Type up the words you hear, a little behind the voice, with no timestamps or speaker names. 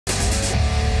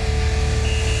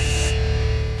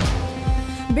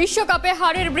বিশ্বকাপে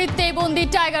হারের বৃত্তে বন্দী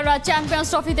টাইগাররা চ্যাম্পিয়ন্স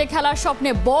ট্রফিতে খেলার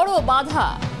স্বপ্নে বড় বাধা।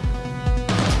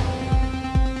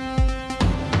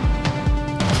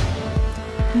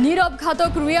 নীরব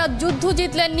ঘাতক রিয়াদ যুদ্ধ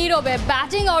জিতলেন নীরবে,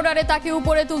 ব্যাটিং অর্ডারে তাকে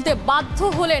উপরে তুলতে বাধ্য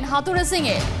হলেন হাতুড়ে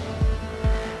সিংয়ে।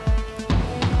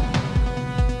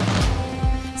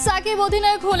 সাকিব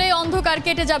অধিনায়ক হলে অন্ধকার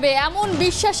কেটে যাবে এমন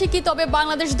বিশ্বাসী কি তবে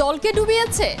বাংলাদেশ দলকে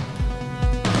ডুবিয়েছে?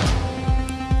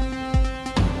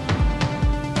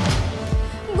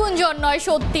 গুঞ্জন নয়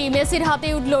সত্যি, মেসির হাতে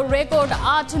উঠল রেকর্ড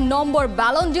 ৮ নম্বর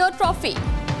ব্যালন ডিওর ট্রফি।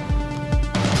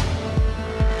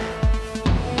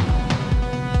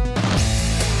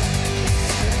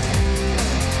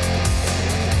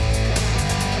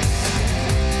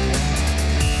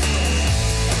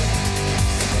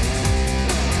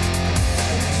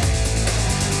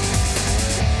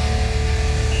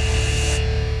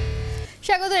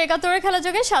 স্বাগত একাত্তরের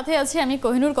খেলাযোগের সাথে আছি আমি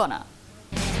কোহিনুর কণা।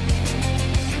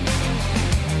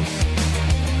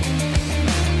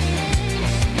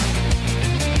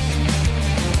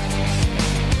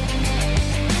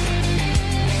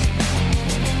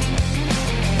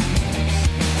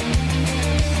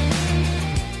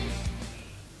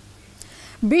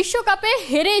 বিশ্বকাপে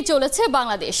হেরেই চলেছে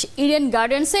বাংলাদেশ। ইডেন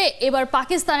গার্ডেন্সে এবার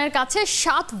পাকিস্তানের কাছে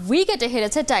 7 উইকেটে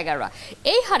হেরেছে টাইগাররা।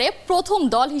 এই হারে প্রথম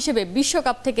দল হিসেবে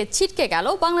বিশ্বকাপ থেকে ছিটকে গেল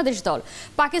বাংলাদেশ দল।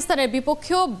 পাকিস্তানের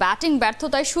বিপক্ষেও ব্যাটিং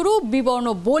ব্যর্থতায় শুরু, বিবর্ণ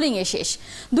বোলিংয়ে শেষ।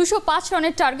 205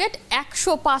 রানের টার্গেট,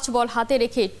 105 বল হাতে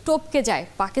রেখে টপকে যায়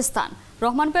Pakistan.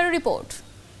 Rahman পেরের report.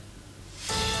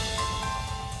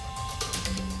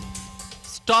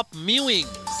 Stop মিউইং,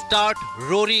 start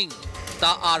roaring,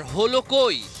 তা আর হলো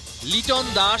কই? লিটন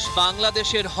দাস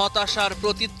বাংলাদেশের হতাশার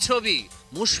প্রতিচ্ছবি।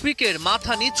 মুশফিকের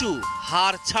মাথা নিচু,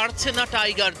 হার ছাড়ছে না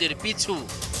টাইগারদের পিছু।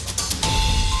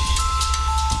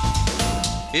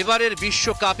 এবারের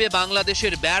বিশ্বকাপে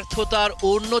বাংলাদেশের ব্যর্থতার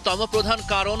অন্যতম প্রধান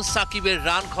কারণ সাকিবের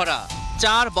রান খরা।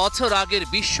 4 বছর আগের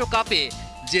বিশ্বকাপে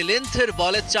যে লেন্থের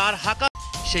বলে 4 হাঁকা,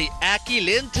 সেই একই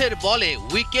লেন্থের বলে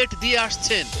উইকেট দিয়ে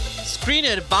আসছেন।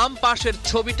 স্ক্রিনের বাম পাশের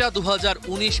ছবিটা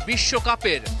 2019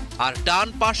 বিশ্বকাপের, আর ডান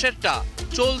পাশেরটা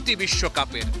চলতি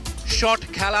বিশ্বকাপের। শট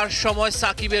খেলার সময়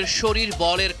সাকিবের শরীর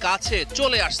বলের কাছে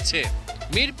চলে আসছে।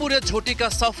 মিরপুরে ঝটিকা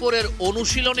সফরের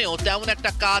অনুশীলনেও তেমন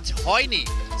একটা কাজ হয়নি।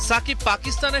 সাকিব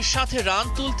পাকিস্তানের সাথে রান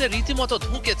তুলতে রীতিমতো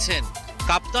ধুঁকেছেন।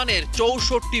 কাপ্তানের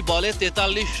 64 বলে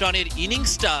 43 রানের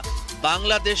ইনিংসটা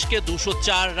বাংলাদেশকে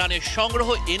 204 রানের সংগ্রহ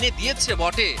এনে দিয়েছে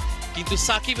বটে, কিন্তু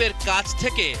সাকিবের কাছ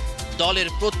থেকে দলের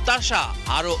প্রত্যাশা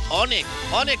আরো অনেক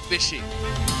অনেক বেশি।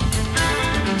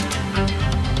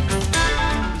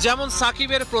 যেমন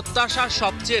সাকিবের প্রত্যাশা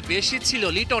সবচেয়ে বেশি ছিল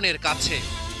লিটনের কাছে।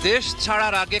 দেশ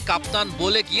ছাড়ার আগে কাপ্তান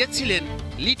বলে গিয়েছিলেন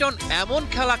লিটন এমন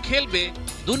খেলা খেলবে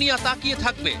দুনিয়া তাকিয়ে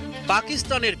থাকবে।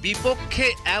 পাকিস্তানের বিপক্ষে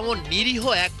এমন নিরীহ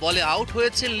এক বলে আউট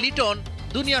হয়েছেন লিটন,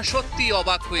 দুনিয়া সত্যি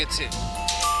অবাক হয়েছে।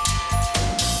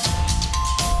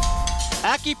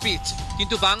 একই পিচ,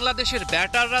 কিন্তু বাংলাদেশের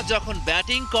ব্যাটাররা যখন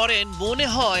ব্যাটিং করেন মনে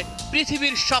হয়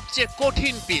পৃথিবীর সবচেয়ে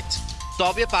কঠিন পিচ।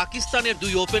 তবে পাকিস্তানের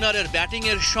 2 ওপেনারের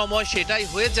ব্যাটিংয়ের সময় সেটাই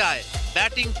হয়ে যায়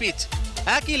ব্যাটিং পিচ।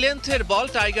 একই লেন্থের বল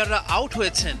টাইগাররা আউট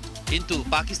হয়েছেন, কিন্তু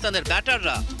পাকিস্তানের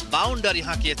ব্যাটাররা বাউন্ডারি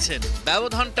হাঁকিয়েছেন।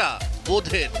 ব্যবধানটা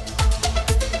বোধের।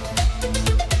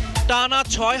 টানা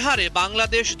 6 হারে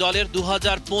বাংলাদেশ দলের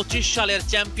 2025 সালের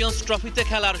চ্যাম্পিয়ন্স ট্রফিতে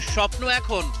খেলার স্বপ্ন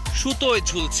এখন সুতোয়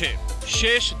ঝুলছে।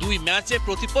 শেষ 2 ম্যাচে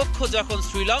প্রতিপক্ষ যখন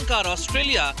শ্রীলঙ্কা আর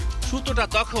অস্ট্রেলিয়া, সুতোটা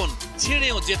তখন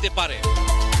ছিঁড়েও যেতে পারে।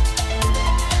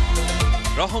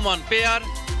 রহমান পেয়ার,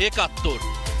 একাত্তর।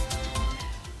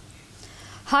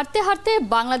 হারতে হারতে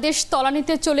বাংলাদেশ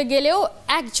তলানিতে চলে গেলেও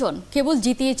একজন কেবল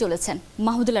জিতিয়ে চলেছেন,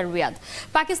 মাহমুদুল্লাহ রিয়াদ।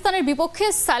 পাকিস্তানের বিপক্ষে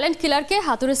সাইলেন্ট কিলারকে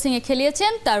হাতুড়ে সিংয়ে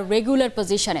খেলিয়েছেন তার রেগুলার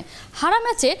পজিশনে। হারা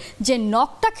ম্যাচে যে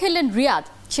নকটা খেললেন রিয়াদ,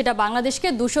 সেটা বাংলাদেশকে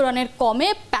 200 রানের কমে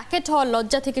প্যাকেট হওয়ার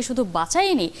লজ্জা থেকে শুধু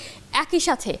বাঁচায়নি, একই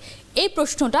সাথে এই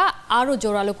প্রশ্নটা আরও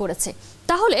জোরালো করেছে,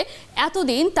 তাহলে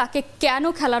এতদিন তাকে কেন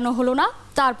খেলানো হলো না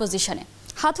তার পজিশনে?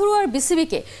 হাথুরুয়ার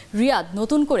বিসিবিকে রিয়াদ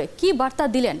নতুন করে কি বার্তা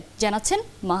দিলেন জানাচ্ছেন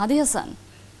মাহাদি হাসান।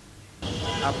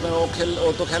 আপনার ও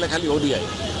তো খেলে খালি ওডিআই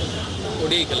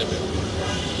খেলে,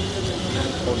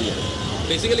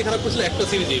 বেসিক্যালি খারাপ করছিল একটা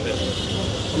সিরিজ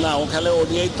না, ও খেলে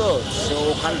ওডিআই, তো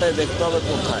ওখানটায় দেখতে হবে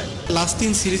কোথায়। লাস্ট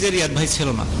 3 সিরিজে রিয়াদ ভাই ছিল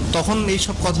না, তখন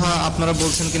এইসব কথা আপনারা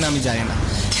বলছেন কিনা আমি জানি না,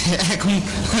 এখন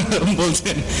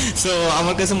বলছেন। সো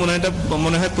আমার কাছে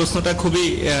মনে হয় প্রশ্নটা খুবই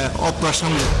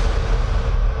অপ্রাসঙ্গিক।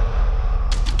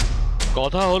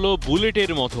 কথা হলো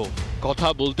বুলেটের মতো, কথা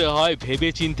বলতে হয় ভেবে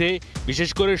চিনতে, বিশেষ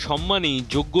করে সম্মানী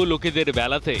যোগ্য লোকেদের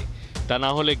বেলাতে। তা না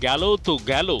হলে গেল তো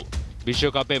গেল।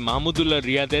 বিশ্বকাপে মাহমুদুল্লাহ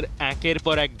রিয়াদের একের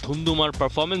পর এক ধুমধুমার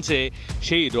পারফরমেন্সে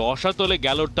সেই রসাতলে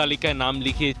গেলোর তালিকায় নাম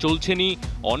লিখিয়ে চলছেনই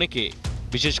অনেকে,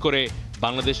 বিশেষ করে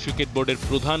বাংলাদেশ ক্রিকেট বোর্ডের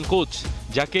প্রধান কোচ,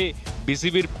 যাকে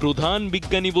বিসিবির প্রধান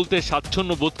বিজ্ঞানী বলতে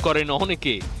স্বাচ্ছন্দ্য বোধ করেন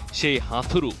অনেকে, সেই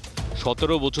হাথুরু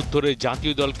 17 বছর ধরে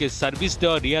জাতীয় দলকে সার্ভিস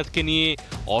দেওয়া রিয়াদকে নিয়ে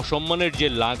অসম্মানের যে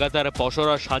লাগাতার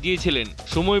পসরা সাজিয়েছিলেন,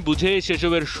 সময় বুঝে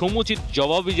সেসবের সমুচিত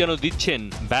জবাবই যেন দিচ্ছেন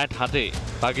ব্যাট হাতে।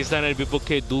 পাকিস্তানের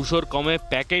বিপক্ষে 200 কমে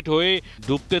প্যাকেট হয়ে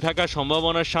ডুবতে থাকা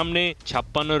সম্ভাবনার সামনে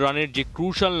 56 রানের যে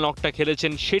ক্রুশাল নকটা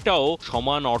খেলেছেন, সেটাও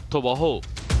সমান অর্থবহ।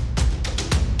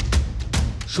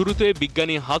 শুরুতে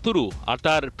বিজ্ঞানী হাতুরু আর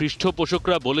তার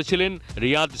পৃষ্ঠপোষকরা বলেছিলেন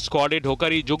রিয়াদ স্কোয়াডে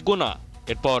ঢোকারই যোগ্য না।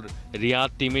 এরপর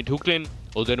রিয়াদ টিমে ঢুকলেন,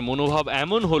 ওদের মনোভাব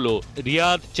এমন হলো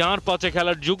রিয়াদ 4-5-এ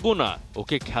খেলার যোগ্য না,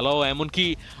 ওকে খেলাও এমনকি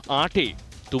 8-এ।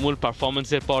 তুমুল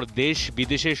পারফরমেন্সের পর দেশ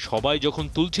বিদেশে সবাই যখন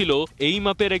তুলছিল এই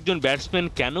মাপের একজন ব্যাটসম্যান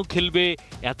কেন খেলবে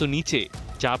এত নিচে,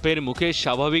 চাপের মুখে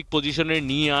স্বাভাবিক পজিশনে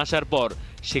নিয়ে আসার পর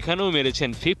সেখানেও মেরেছেন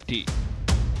 50।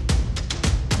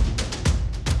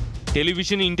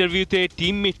 টেলিভিশন ইন্টারভিউতে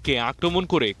টিমমেটকে আক্রমণ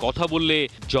করে কথা বললে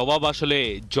জবাব আসলে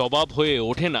জবাব হয়ে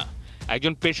ওঠে না।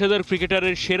 একজন পেশাদার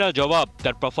ক্রিকেটারের সেরা জবাব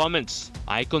তার পারফরমেন্স।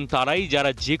 আইকন তারাই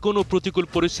যারা যে কোনো প্রতিকূল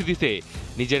পরিস্থিতিতে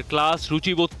নিজের ক্লাস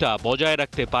রুচিবোধটা বজায়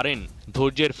রাখতে পারেন।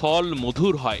 ধৈর্যের ফল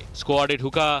মধুর হয়। স্কোয়াডে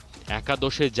ঢুকা,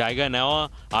 একাদশে জায়গা নেওয়া,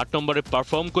 8 নম্বরে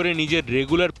পারফর্ম করে নিজের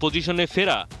রেগুলার পজিশনে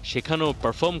ফেরা, সেখানেও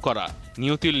পারফর্ম করা,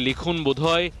 নিয়তির লিখন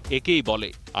বোধহয় একেই বলে।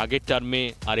 আগের টার্মে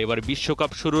আর এবার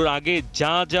বিশ্বকাপ শুরুর আগে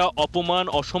যা যা অপমান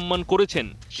অসম্মান করেছেন,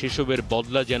 সেসবের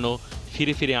বদলা যেন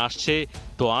ফিরে ফিরে আসছে,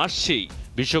 তো আসছেই।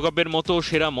 বিশ্বকাপের মতো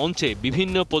সেরা মঞ্চে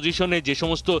বিভিন্ন পজিশনে যে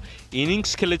সমস্ত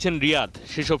ইনিংস খেলেছেন রিয়াদ,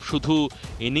 সেসব শুধু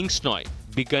ইনিংস নয়,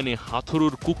 বিজ্ঞানী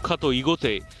হাথুরুর কুখ্যাত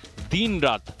ইগোতে দিন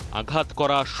রাত আঘাত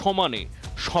করা সমানে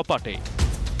সপাটে।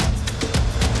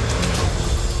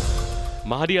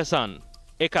 মাহাদি হাসান,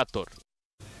 একাত্তর।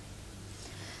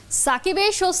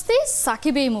 সাকিবেই স্বস্তি,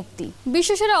 সাকিবেই মুক্তি।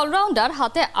 বিশ্বসেরা অলরাউন্ডার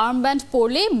হাতে আর্মব্যান্ড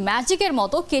পরলে ম্যাজিকের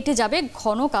মতো কেটে যাবে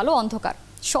ঘন কালো অন্ধকার,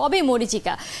 সবে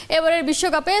মরিচিকা। এবারের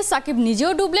বিশ্বকাপে সাকিব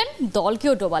নিজেও ডুবলেন,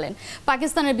 দলকেও ডোবালেন।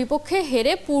 পাকিস্তানের বিপক্ষে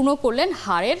হেরে পূর্ণ করলেন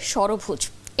হারের ষড়ভুজ।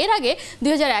 এর আগে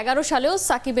 2011 সালেও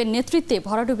সাকিবের নেতৃত্বে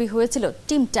ভরাডুবি হয়েছিল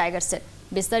টিম টাইগার্সের।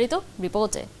 বিস্তারিত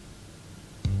রিপোর্টে।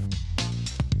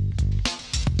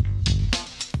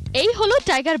 এই হলো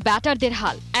টাইগার ব্যাটারদের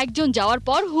হাল। একজন যাওয়ার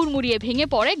পর হুড়মুড়িয়ে ভেঙে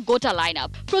পড়ে গোটা লাইন আপ।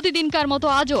 প্রতিদিনকার মতো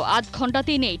আজও আধ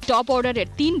ঘন্টাতেই নেই টপ অর্ডারের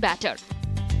 3 ব্যাটার।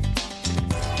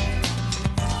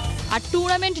 আর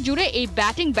টুর্নামেন্ট জুড়ে এই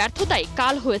ব্যাটিং ব্যর্থতাই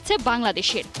কাল হয়েছে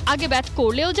বাংলাদেশের। আগে ব্যাট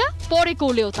করলেও যা, পরে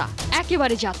করলেও তা,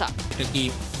 একেবারে যাতা। এটা কি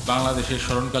বাংলাদেশের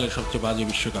স্মরণকালের সবচেয়ে বাজে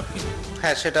বিশ্বকাপ?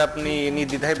 হ্যাঁ, সেটা আপনি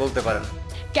নির্দ্বিধায় বলতে পারেন।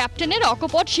 ক্যাপ্টেনের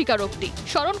অকপট স্বীকারোক্তি,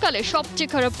 স্মরণকালে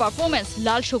সবচেয়ে খারাপ পারফরমেন্স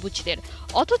লাল সবুজদের।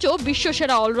 অথচ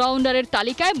বিশ্বসেরা অলরাউন্ডারের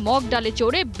তালিকায় মগ ডালে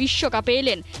চড়ে বিশ্বকাপে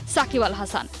এলেন সাকিব আল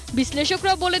হাসান।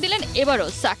 বিশ্লেষকরা বলে দিলেন এবারও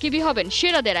সাকিবই হবেন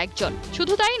সেরাদের একজন।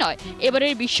 শুধু তাই নয়,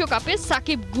 এবারের বিশ্বকাপে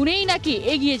সাকিব গুণেই নাকি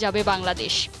এগিয়ে যাবে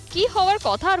বাংলাদেশ। কি হওয়ার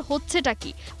কথা আর হচ্ছেটা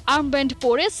কি? আর্মব্যান্ড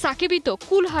পরে সাকিবই তো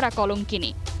কুলহারা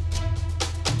কলঙ্কিনী।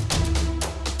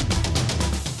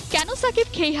 কেন সাকিব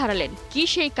খেই হারালেন, কি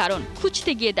সেই কারণ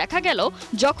খুঁজতে গিয়ে দেখা গেল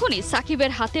যখনই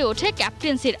সাকিবের হাতে ওঠে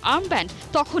ক্যাপ্টেন্সির আর্মব্যান্ড,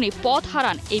 তখনই পথ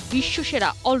হারান এই বিশ্বসেরা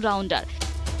অলরাউন্ডার।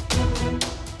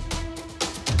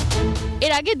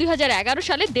 এর আগে 2011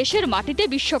 সালে দেশের মাটিতে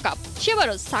বিশ্বকাপ,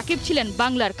 সেবারও সাকিব ছিলেন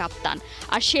বাংলার কাপ্তান।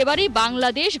 আর সেবারই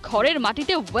বাংলাদেশ ঘরের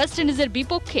মাটিতে ওয়েস্ট ইন্ডিজের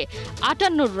বিপক্ষে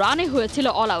 58 রানে হয়েছিল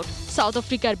অল আউট, সাউথ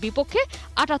আফ্রিকার বিপক্ষে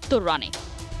 78 রানে।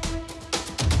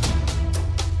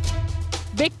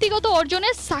 ব্যক্তিগত অর্জনে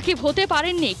সাকিব হতে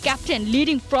পারেননি captain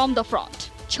leading from the front.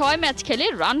 6 match খেলে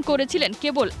রান করেছিলেন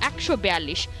কেবল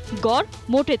 142, গড়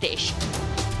মোটে 23।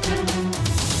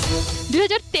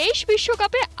 2023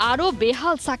 বিশ্বকাপে আরও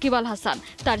বেহাল সাকিব আল হাসান।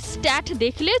 তার স্ট্যাট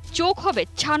দেখলে চোখ হবে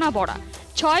ছানা বড়া।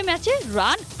 6 ম্যাচে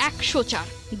রান 104,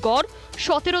 গড়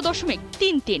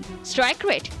 17.33, স্ট্রাইক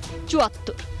রেট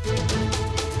 74।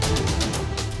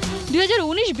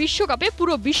 2019 বিশ্বকাপে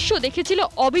পুরো বিশ্ব দেখেছিল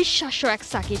অবিশ্বাস্য এক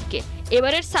সাকিবকে।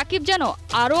 এবারের সাকিব যেন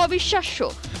আরও অবিশ্বাস্য।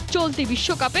 চলতি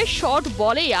বিশ্বকাপে শর্ট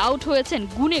বলেই আউট হয়েছেন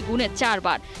গুনে গুনে 4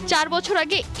 বার। 4 বছর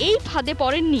আগে এই ফাঁদে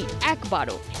পড়েননি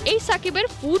একবারও। এই সাকিবের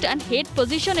ফুট অ্যান্ড হেড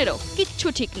পজিশনেরও কিচ্ছু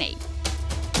ঠিক নেই।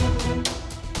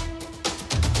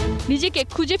 নিজেকে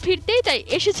খুঁজে ফিরতেই তাই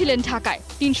এসেছিলেন ঢাকায়।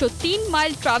 303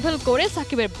 মাইল ট্রাভেল করে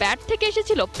সাকিবের ব্যাট থেকে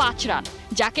এসেছিল 5 রান,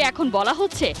 যাকে এখন বলা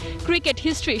হচ্ছে ক্রিকেট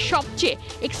হিস্ট্রির সবচেয়ে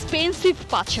এক্সপেন্সিভ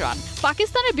 5 রান।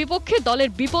 পাকিস্তানের বিপক্ষে দলের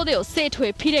বিপদেও সেট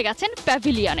হয়ে ফিরে গেছেন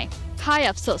প্যাভিলিয়নে। হায়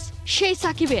আফসোস, সেই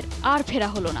সাকিবের আর ফেরা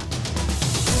হলো না।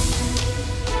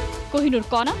 কোহিনুর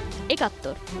কণা,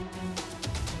 একাত্তর।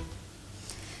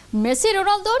 মেসি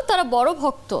রোনালদোর তারা বড়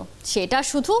ভক্ত, সেটা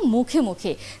শুধু মুখে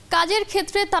মুখে। কাজের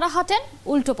ক্ষেত্রে তারা হাঁটেন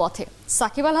উল্টো পথে।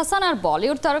 সাকিব আল হাসান আর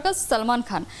বলিউড তারকা সালমান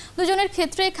খান, দুজনের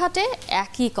ক্ষেত্রে খাটে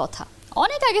একই কথা।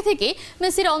 অনেক আগে থেকে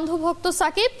মেসির অন্ধভক্ত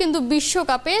সাকিব, কিন্তু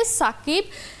বিশ্বকাপে সাকিব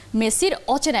মেসির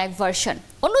অচেনা এক ভার্সন।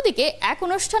 অন্যদিকে এক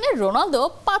অনুষ্ঠানে রোনালদো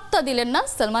পাত্তা দিলেন না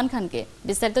সালমান খানকে।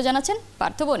 বিস্তারিত জানাচ্ছেন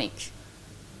পার্থ বণিক।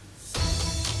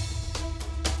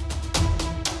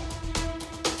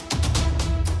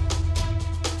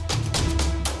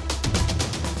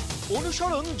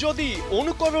 অনুসরণ যদি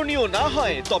অনুকরণীয় না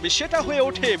হয় তবে সেটা হয়ে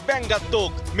ওঠে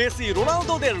ব্যঙ্গাত্মক। মেসি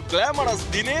রোনালদোদের গ্ল্যামারাস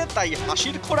দিনে তাই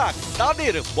হাসির খোরাক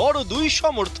তাদের বড় দুই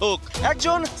সমর্থক,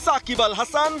 একজন সাকিব আল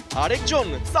হাসান, আরেকজন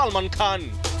সালমান খান।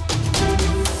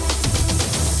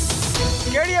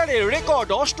 ক্যারিয়ারের রেকর্ড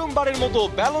 ৮ম-বারের মতো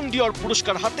ব্যালন ডিওর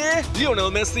পুরস্কার হাতে লিওনেল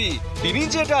মেসি। তিনি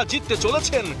যেটা জিততে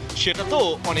চলেছেন সেটা তো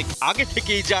অনেক আগে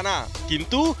থেকেই জানা,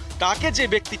 কিন্তু তাকে যে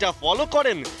ব্যক্তিটা ফলো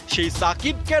করেন সেই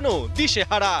সাকিব কেন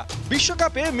দিশেহারা।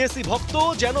 বিশ্বকাপে মেসি ভক্ত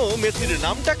যেন মেসির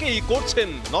নামটাকেই করছেন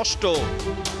নষ্ট।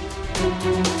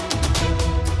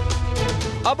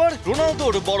 আবার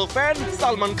রোনালদোর বড় ফ্যান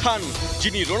সালমান খান,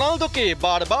 যিনি রোনালদোকে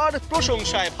বারবার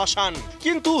প্রশংসায় ভাসান।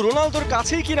 কিন্তু রোনালদোর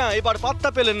কাছেই কিনা এবার পাত্তা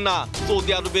পেলেন না।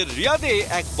 সৌদি আরবের রিয়াদে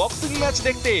এক বক্সিং ম্যাচ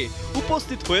দেখতে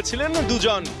উপস্থিত হয়েছিলেন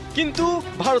দুজন, কিন্তু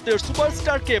ভারতের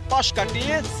সুপারস্টারকে পাশ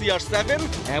কাটিয়ে CR7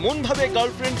 এমন ভাবে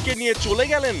গার্লফ্রেন্ডকে নিয়ে চলে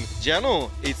গেলেন যেন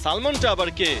এই সালমানটা আবার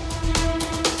কে।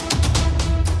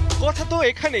 কথা তো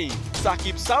এখানেই,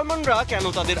 সাকিব সালমানরা কেন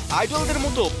তাদের আইডলদের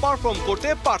মতো পারফর্ম করতে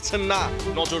পারছেন না,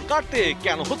 নজর কাটতে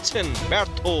কেন হচ্ছেন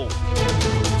ব্যর্থ।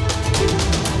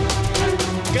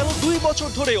 গেল 2 বছর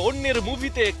ধরে অন্যের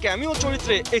মুভিতে ক্যামিও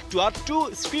চরিত্রে একটু আধটু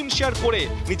স্ক্রিন শেয়ার করে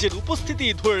নিজের উপস্থিতি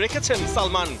ধরে রেখেছেন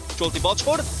সালমান। চলতি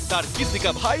বছর তার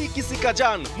কিসিকা ভাই কিসিকা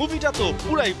জান মুভিটা তো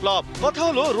পুরাই ফ্লপ। কথা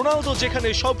হলো, রোনালদো যেখানে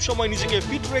সব সময় নিজেকে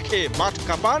ফিট রেখে মাঠ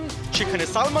কাঁপান, সেখানে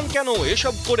সালমান কেন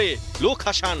এসব করে লোক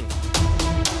হাসান।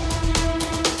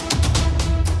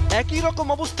 একই রকম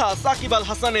অবস্থা সাকিব আল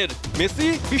হাসানের। মেসি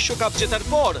বিশ্বকাপ জেতার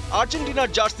পর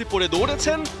আর্জেন্টিনার জার্সি পরে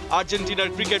দৌড়েছেন,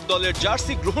 আর্জেন্টিনার ক্রিকেট দলের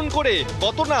জার্সি গ্রহণ করে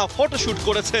কত না ফটোশুট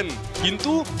করেছেন,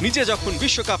 কিন্তু নিজে যখন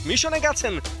বিশ্বকাপ মিশনে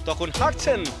গেছেন তখন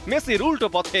হাঁটছেন মেসির উল্টো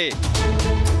পথে।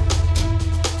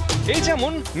 এই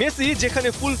যেমন মেসি যেখানে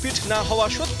ফুল ফিট না হওয়া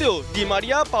সত্ত্বেও ডি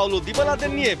মারিয়া, পাওলো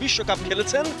দিবালাদের নিয়ে বিশ্বকাপ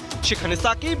খেলেছেন, সেখানে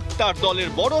সাকিব তার দলের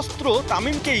বড় অস্ত্র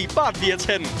তামিমকেই বাদ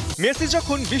দিয়েছেন। মেসি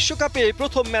যখন বিশ্বকাপে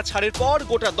প্রথম ম্যাচ হারের পর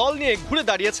গোটা দল নিয়ে ঘুরে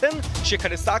দাঁড়িয়েছেন,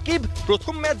 সেখানে সাকিব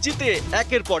প্রথম ম্যাচ জিতে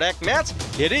একের পর এক ম্যাচ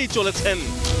হেরেই চলেছেন।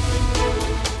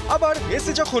 আবার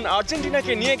মেসি যখন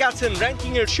আর্জেন্টিনাকে নিয়ে গেছেন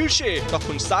র্যাঙ্কিং এর শীর্ষে,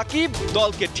 তখন সাকিব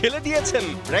দলকে ঠেলে দিয়েছেন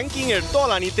র্যাঙ্কিং এর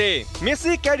তলানিতে।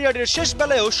 মেসি ক্যারিয়ারের শেষ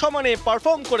বেলায়ও সমানে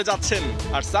পারফর্ম করে যাচ্ছেন,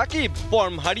 আর সাকিব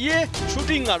ফর্ম হারিয়ে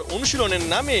শুটিং আর অনুশীলনের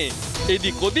নামে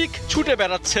এদিক ওদিক ছুটে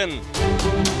বেড়াচ্ছেন।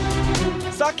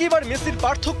 সাকিব আর মেসির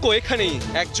পার্থক্য এখানেই,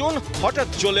 একজন হঠাৎ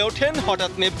জ্বলে ওঠেন,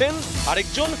 হঠাৎ নেভেন,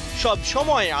 আরেকজন সব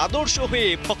সময় আদর্শ হয়ে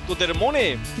ভক্তদের মনে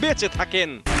বেঁচে থাকেন।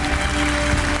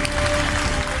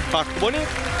 পার্থ বণিক,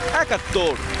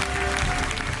 একাত্তর।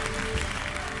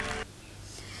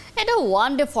 এটা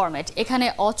ওয়ানডে ফরম্যাট, এখানে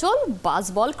অচল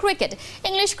বাসবল ক্রিকেট।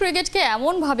 ইংলিশ ক্রিকেটকে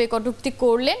এমনভাবে কটূক্তি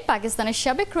করলেন পাকিস্তানের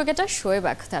সাবেক ক্রিকেটার শোয়েব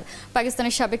আখতার।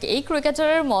 পাকিস্তানের সাবেক এই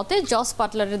ক্রিকেটারের মতে জস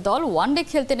বাটলারের দল ওয়ানডে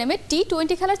খেলতে নেমে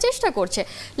T20 খেলার চেষ্টা করছে।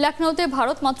 লখনৌতে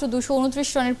ভারত মাত্র 229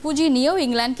 রানের পুঁজি নিয়েও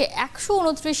ইংল্যান্ডকে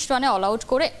 129 রানে অল আউট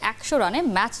করে 100 রানে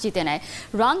ম্যাচ জিতে নেয়।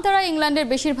 রান তারা ইংল্যান্ডের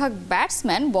বেশিরভাগ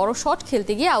ব্যাটসম্যান বড় শট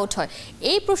খেলতে গিয়ে আউট হয়।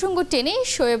 এই প্রসঙ্গ টেনে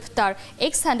শোয়েব তার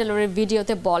এক্স হ্যান্ডেলের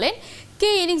ভিডিওতে বলেন,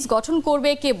 কে ইনিংস গঠন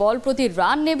করবে, কে বল প্রতি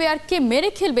রান নেবে আর কে মেরে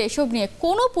খেলবে, এসব নিয়ে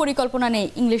কোনো পরিকল্পনা নেই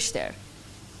ইংলিশদের।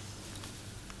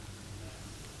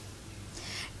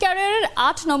 ক্যারিয়ারের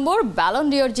 8 নম্বর ব্যালন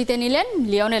ডিওর জিতে নিলেন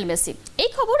লিওনেল মেসি। এই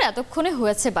খবর এতক্ষণে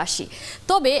হয়েছে বাসি,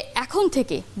 তবে এখন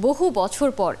থেকে বহু বছর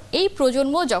পর এই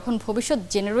প্রজন্ম যখন ভবিষ্যৎ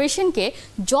জেনারেশনকে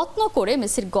যত্ন করে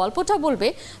মেসির গল্পটা বলবে,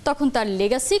 তখন তার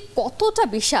লেগাসি কতটা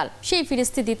বিশাল সেই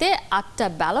ফিরিস্তি দিতে 8টা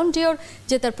ব্যালন ডিওর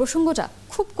জেতার প্রসঙ্গটা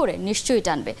খুব করে নিশ্চয়ই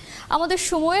টানবে। আমাদের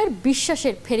সময়ের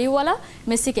বিশ্বাসের ফেরিওয়ালা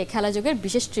মেসিকে খেলাযোগের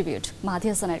বিশেষ ট্রিবিউট মাহদি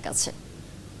হাসানের কাছে।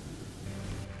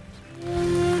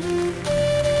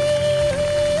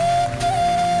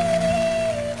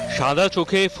 সাদা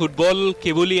চোখে ফুটবল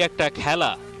কেবলই একটা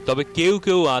খেলা, তবে কেউ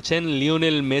কেউ আছেন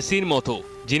লিওনেল মেসির মতো,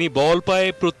 যিনি বল পায়ে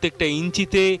প্রত্যেকটা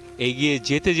ইঞ্চিতে এগিয়ে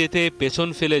যেতে যেতে পেছন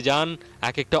ফেলে যান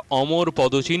এক একটা অমর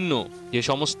পদচিহ্ন, যে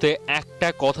সমস্ত একটা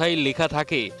কথাই লেখা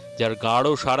থাকে, যার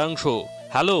গাঢ় সারাংশ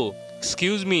হ্যালো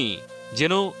এক্সকিউজ মি,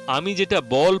 যেন আমি যেটা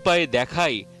বল পায়ে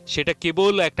দেখাই সেটা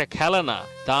কেবল একটা খেলা না,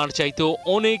 তার চাইতেও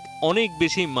অনেক অনেক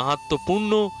বেশি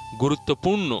মাহাত্ম্যপূর্ণ,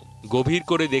 গুরুত্বপূর্ণ। গভীর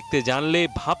করে দেখতে জানলে,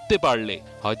 ভাবতে পারলে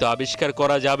হয়তো আবিষ্কার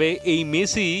করা যাবে এই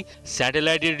মেসি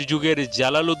স্যাটেলাইটের যুগের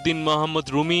জালালউদ্দিন মোহাম্মদ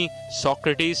রুমি,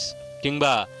 সক্রেটিস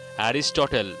কিংবা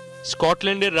অ্যারিস্টটল।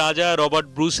 স্কটল্যান্ডের রাজা রবার্ট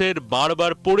ব্রুসের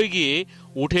বারবার পড়ে গিয়ে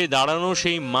উঠে দাঁড়ানো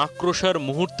সেই মাকড়সার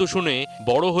মুহূর্ত শুনে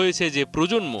বড় হয়েছে যে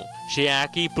প্রজন্ম, সে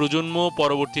একই প্রজন্ম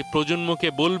পরবর্তী প্রজন্মকে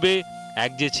বলবে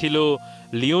এক যে ছিল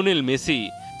লিওনেল মেসি,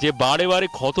 যে বারে বারে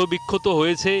ক্ষতবিক্ষত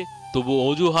হয়েছে তবু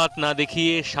অজুহাত না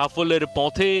দেখিয়ে সাফল্যের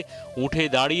পথে উঠে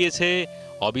দাঁড়িয়েছে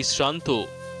অবিশ্রান্ত।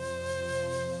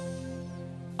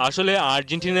 আসলে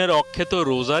আর্জেন্টিনার অখ্যাত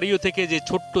রোজারিও থেকে যে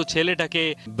ছোট্ট ছেলেটাকে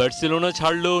বার্সেলোনা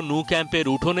ছাড়লো ন্যু ক্যাম্পের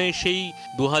উঠোনে সেই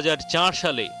 2004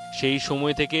 সালে, সেই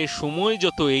সময় থেকে সময়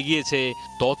যত এগিয়েছে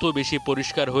তত বেশি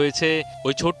পরিষ্কার হয়েছে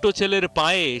ওই ছোট্ট ছেলের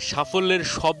পায়ে সাফল্যের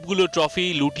সবগুলো ট্রফি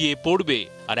লুটিয়ে পড়বে।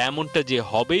 আর এমনটা যে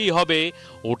হবেই হবে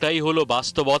ওটাই হলো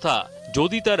বাস্তবতা।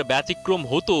 যদি তার ব্যতিক্রম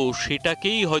হতো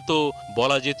সেটাকেই হয়তো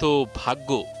বলা যেত ভাগ্য।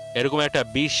 এরকম একটা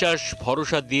বিশ্বাস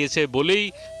ভরসা দিয়েছে বলেই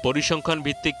পরিসংখ্যান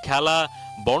ভিত্তিক খেলা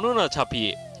বর্ণনা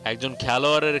ছাপিয়ে একজন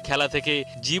খেলোয়াড়ের খেলা থেকে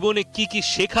জীবনে কি কি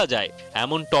শেখা যায়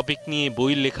এমন টপিক নিয়ে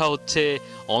বই লেখা হচ্ছে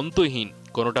অন্তহীন।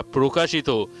 কোনোটা প্রকাশিত,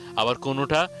 আবার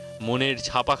কোনোটা মনের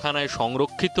ছাপাখানায়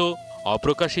সংরক্ষিত,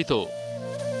 অপ্রকাশিত।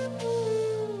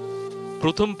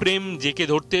 প্রথম প্রেম জেকে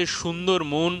ধরতে সুন্দর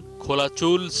মন, খোলা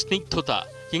চুল, স্নিগ্ধতা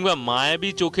কিংবা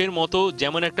মায়াবী চোখের মতো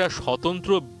যেমন একটা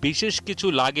স্বতন্ত্র বিশেষ কিছু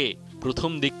লাগে,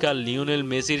 প্রথম দিককার লিওনেল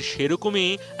মেসির সেরকমই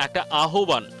একটা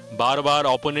আহ্বান। বারবার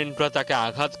অপোনেন্টরা তাকে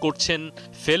আঘাত করছেন,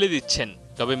 ফেলে দিচ্ছেন,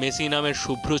 তবে মেসি নামের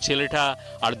শুভ্র ছেলেটা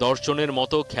আর দর্শনের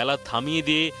মতো খেলা থামিয়ে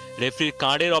দিয়ে রেফারির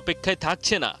কার্ডের অপেক্ষায়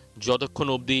থাকছে না। যতক্ষণ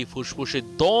অবধি ফুসফুসে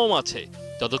দম আছে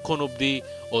ততক্ষণ অবধি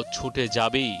ও ছুটে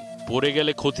যাবেই। পড়ে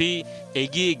গেলে ক্ষতি,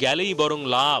 এগিয়ে গেলেই বরং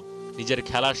লাভ। নিজের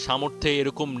খেলার সামর্থ্যে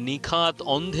এরকম নিখাত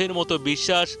অন্ধের মতো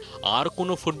বিশ্বাস আর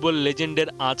কোনো ফুটবল লেজেন্ডের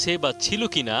আছে বা ছিল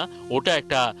কিনা ওটা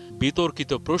একটা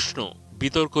বিতর্কিত প্রশ্ন।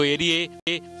 বিতর্ক এড়িয়ে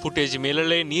ফুটেজ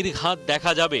মেলালে নির্ঘাত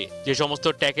দেখা যাবে যে সমস্ত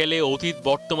ট্যাকেলে অতীত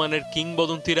বর্তমানের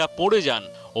কিংবদন্তিরা পড়ে যান,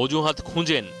 অজুহাত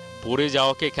খুঁজেন, পড়ে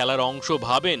যাওয়াকে খেলার অংশ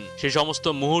ভাবেন, সে সমস্ত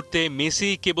মুহূর্তে মেসি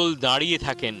কেবল দাঁড়িয়ে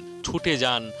থাকেন, ছুটে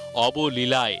যান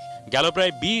অবলীলায়। গেল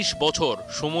প্রায় 20 বছর,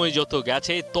 সময় যত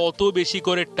গেছে তত বেশি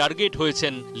করে টার্গেট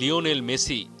হয়েছেন লিওনেল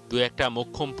মেসি। দু একটা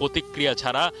মোক্ষম প্রতিক্রিয়া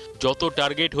ছাড়া যত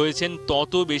টার্গেট হয়েছেন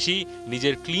তত বেশি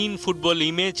নিজের ক্লিন ফুটবল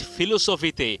ইমেজ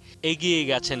ফিলোসফিতে এগিয়ে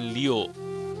গেছেন লিও।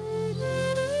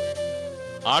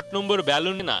 8 নম্বর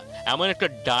ব্যালনে না এমন একটা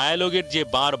ডায়ালগের যে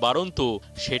বারবারন্ত,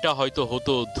 সেটা হয়তো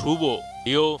হতো ধ্রুব।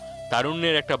 লিও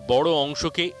তারুণ্যের একটা বড়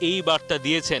অংশকে এই বার্তা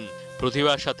দিয়েছেন,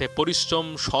 প্রতিভার সাথে পরিশ্রম,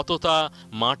 সততা,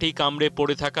 মাটি কামড়ে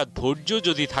পড়ে থাকা ধৈর্য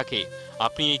যদি থাকে,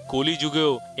 আপনি এই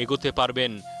কলিযুগেও এগোতে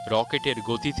পারবেন রকেটের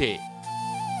গতিতে।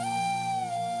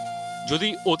 যদি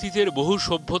অতীতের বহু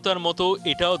সভ্যতার মতো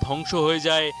এটাও ধ্বংস হয়ে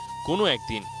যায় কোনো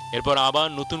একদিন, এরপর আবার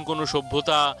নতুন কোনো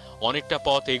সভ্যতা অনেকটা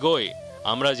পথ এগোয়।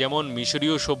 আমরা যেমন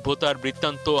মিশরীয় সভ্যতার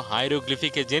বৃত্তান্ত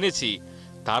হাইরোগ্লিফিকে জেনেছি,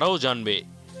 তারাও জানবে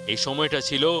এই সময়টা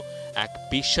ছিল এক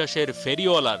বিশ্বাসের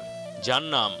ফেরিওয়ালার, যার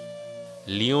নাম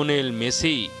লিওনেল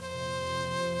মেসি।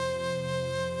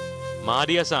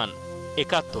 মারিয়াসান,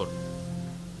 একাত্তর।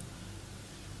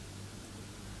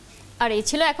 আর এই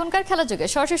ছিল এখনকার খেলাযোগে।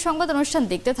 সরাসরি সংবাদ অনুষ্ঠান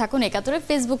দেখতে থাকুন একাত্তরের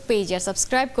ফেসবুক পেজ আর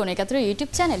সাবস্ক্রাইব করুন একাত্তরের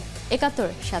ইউটিউব চ্যানেল। একাত্তর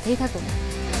সাথেই থাকুন।